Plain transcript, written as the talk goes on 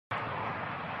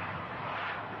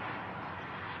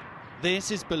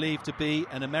This is believed to be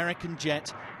an American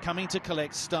jet coming to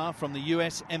collect staff from the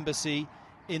US Embassy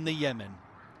in the Yemen.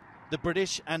 The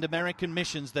British and American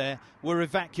missions there were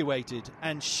evacuated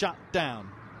and shut down.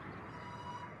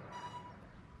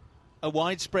 A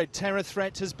widespread terror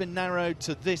threat has been narrowed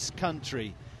to this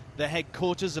country, the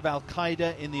headquarters of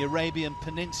Al-Qaeda in the Arabian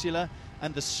Peninsula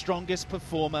and the strongest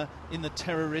performer in the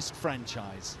terrorist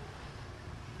franchise.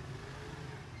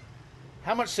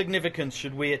 How much significance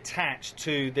should we attach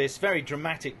to this very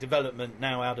dramatic development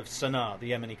now out of Sana'a,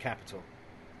 the Yemeni capital?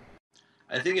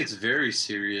 I think it's very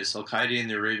serious. Al-Qaeda in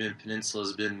the Arabian Peninsula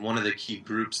has been one of the key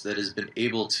groups that has been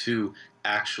able to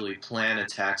actually plan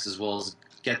attacks as well as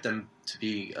get them to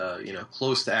be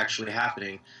close to actually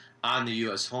happening on the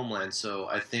U.S. homeland. So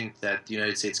I think that the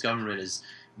United States government is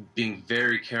being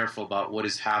very careful about what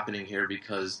is happening here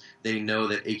because they know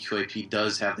that AQAP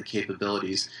does have the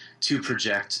capabilities to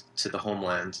project to the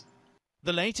homeland.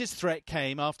 The latest threat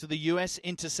came after the US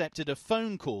intercepted a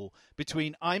phone call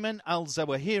between Ayman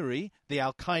al-Zawahiri, the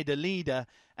al-Qaeda leader,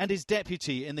 and his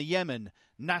deputy in the Yemen,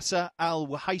 Nasser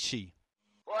al-Wahaishi.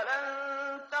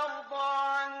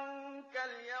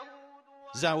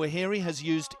 Zawahiri has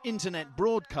used internet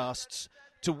broadcasts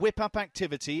to whip up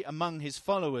activity among his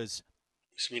followers.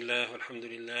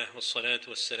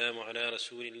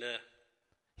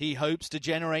 He hopes to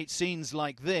generate scenes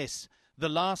like this. The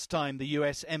last time the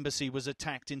US Embassy was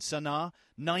attacked in Sana'a,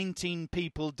 19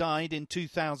 people died in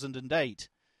 2008.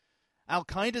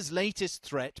 Al-Qaeda's latest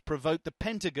threat provoked the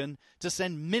Pentagon to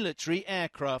send military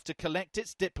aircraft to collect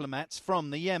its diplomats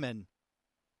from the Yemen.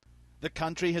 The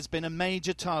country has been a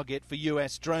major target for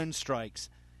US drone strikes.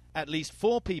 At least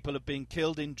 4 people have been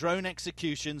killed in drone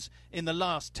executions in the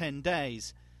last 10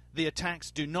 days. The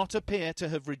attacks do not appear to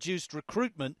have reduced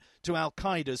recruitment to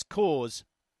Al-Qaeda's cause.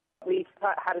 We've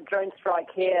had a drone strike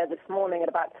here this morning at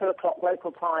about 2 o'clock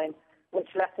local time, which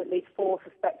left at least 4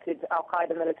 suspected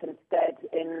Al-Qaeda militants dead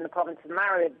in the province of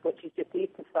Marib, which is just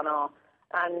east of Sana'a.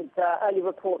 And early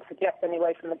reports suggest,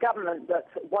 anyway, from the government that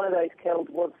one of those killed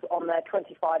was on their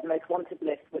 25 most wanted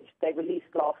list, which they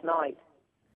released last night.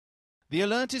 The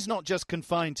alert is not just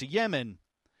confined to Yemen.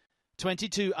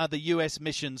 22 other US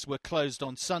missions were closed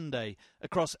on Sunday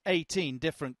across 18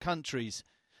 different countries.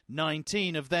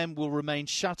 19 of them will remain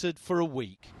shuttered for a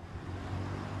week.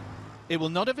 It will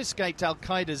not have escaped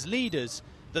Al-Qaeda's leaders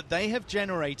that they have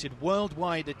generated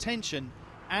worldwide attention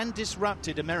and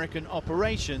disrupted American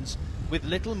operations with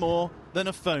little more than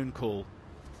a phone call.